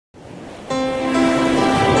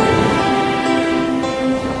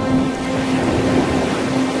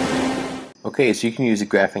Okay, so you can use a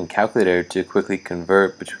graphing calculator to quickly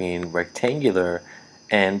convert between rectangular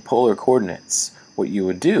and polar coordinates. What you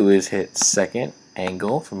would do is hit second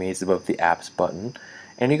angle, for me it's above the apps button,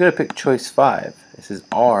 and you're going to pick choice 5. This is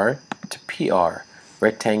R to PR,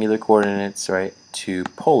 rectangular coordinates, right, to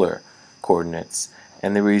polar coordinates.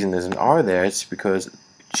 And the reason there's an R there is because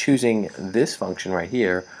choosing this function right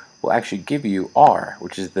here will actually give you R,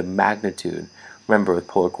 which is the magnitude. Remember, with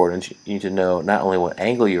polar coordinates, you need to know not only what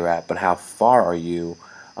angle you're at, but how far are you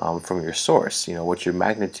from your source. You know, what's your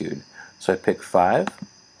magnitude. So I pick 5,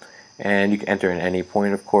 and you can enter in any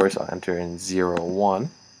point, of course. I'll enter in 0, 1.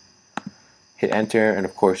 Hit enter, and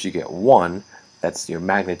of course you get 1. That's your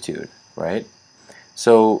magnitude, right?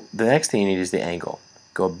 So the next thing you need is the angle.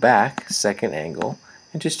 Go back, second angle,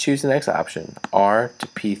 and just choose the next option, R to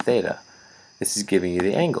P theta. This is giving you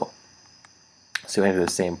the angle. So enter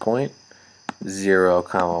the same point, 0,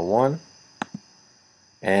 1,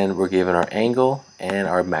 and we're given our angle and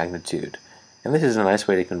our magnitude. And this is a nice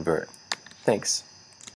way to convert. Thanks.